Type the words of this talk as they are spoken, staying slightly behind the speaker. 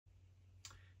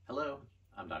Hello,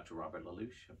 I'm Dr. Robert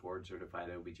LaLouche, a board-certified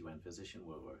OB/GYN physician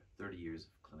with over 30 years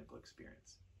of clinical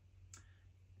experience.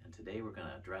 And today we're going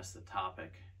to address the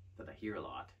topic that I hear a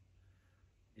lot,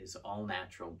 is all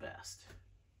natural best?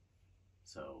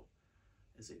 So,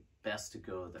 is it best to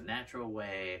go the natural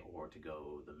way or to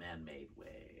go the man-made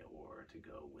way or to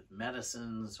go with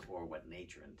medicines or what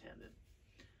nature intended?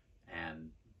 And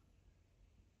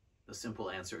the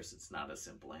simple answer is it's not a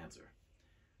simple answer.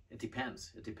 It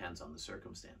depends. It depends on the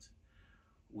circumstance.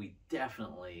 We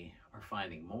definitely are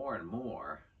finding more and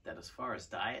more that as far as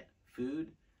diet,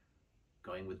 food,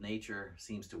 going with nature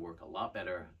seems to work a lot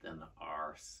better than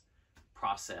our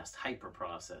processed,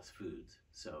 hyper-processed foods.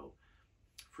 So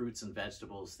fruits and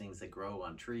vegetables, things that grow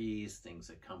on trees, things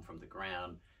that come from the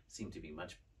ground, seem to be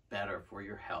much better for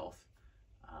your health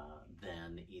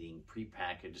than eating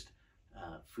prepackaged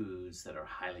foods that are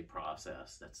highly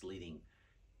processed. That's leading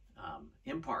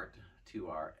in part to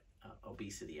our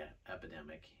obesity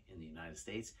epidemic in the United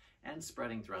States and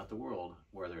spreading throughout the world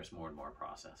where there's more and more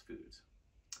processed foods.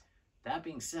 That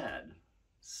being said,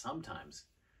 sometimes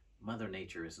Mother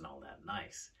Nature isn't all that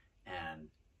nice, and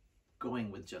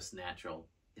going with just natural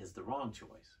is the wrong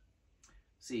choice.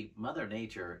 See, Mother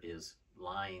Nature is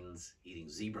lions eating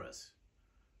zebras.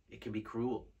 It can be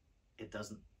cruel. It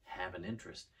doesn't have an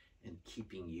interest in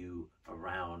keeping you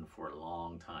around for a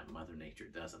long time. Mother Nature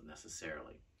doesn't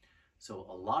necessarily. So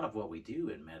a lot of what we do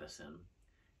in medicine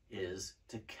is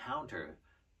to counter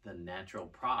the natural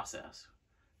process.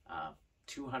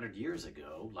 200 years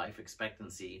ago, life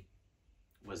expectancy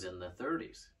was in the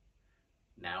 30s.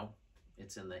 Now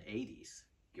it's in the 80s,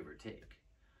 give or take.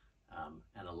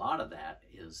 And a lot of that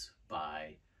is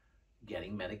by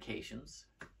getting medications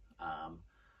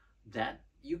that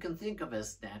you can think of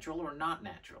as natural or not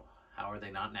natural. How are they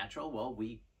not natural? Well,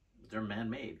 they're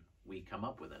man-made. We come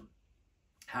up with them.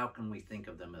 How can we think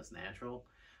of them as natural?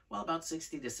 Well, about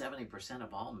 60 to 70%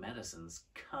 of all medicines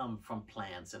come from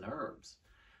plants and herbs.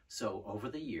 So over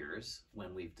the years,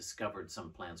 when we've discovered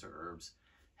some plants or herbs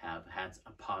have had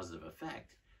a positive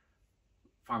effect,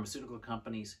 pharmaceutical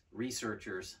companies,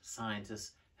 researchers,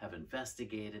 scientists have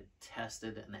investigated,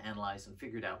 tested, and analyzed and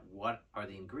figured out what are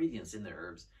the ingredients in the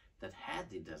herbs that had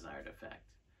the desired effect,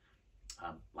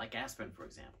 like aspirin, for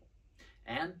example.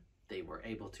 And they were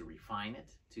able to refine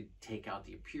it, to take out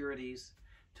the impurities,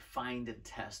 to find and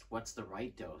test what's the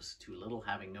right dose, too little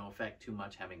having no effect, too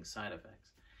much having side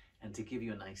effects, and to give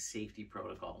you a nice safety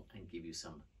protocol and give you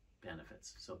some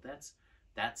benefits. So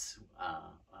that's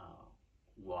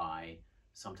why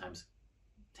sometimes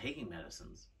taking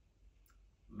medicines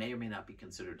may or may not be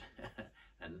considered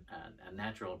a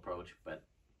natural approach, but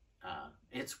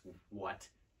it's what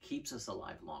keeps us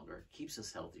alive longer, keeps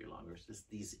us healthier longer, it's just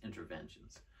these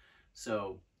interventions.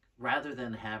 So rather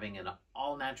than having an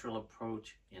all-natural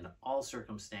approach in all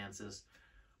circumstances,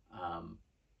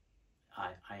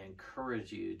 I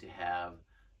encourage you to have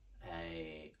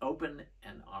an open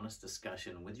and honest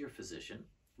discussion with your physician,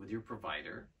 with your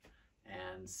provider,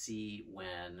 and see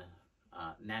when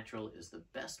natural is the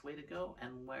best way to go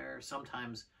and where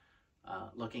sometimes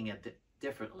looking at it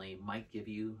differently might give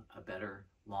you a better,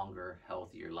 longer,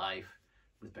 healthier life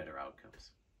with better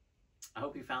outcomes. I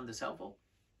hope you found this helpful.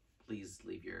 Please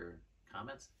leave your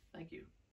comments. Thank you.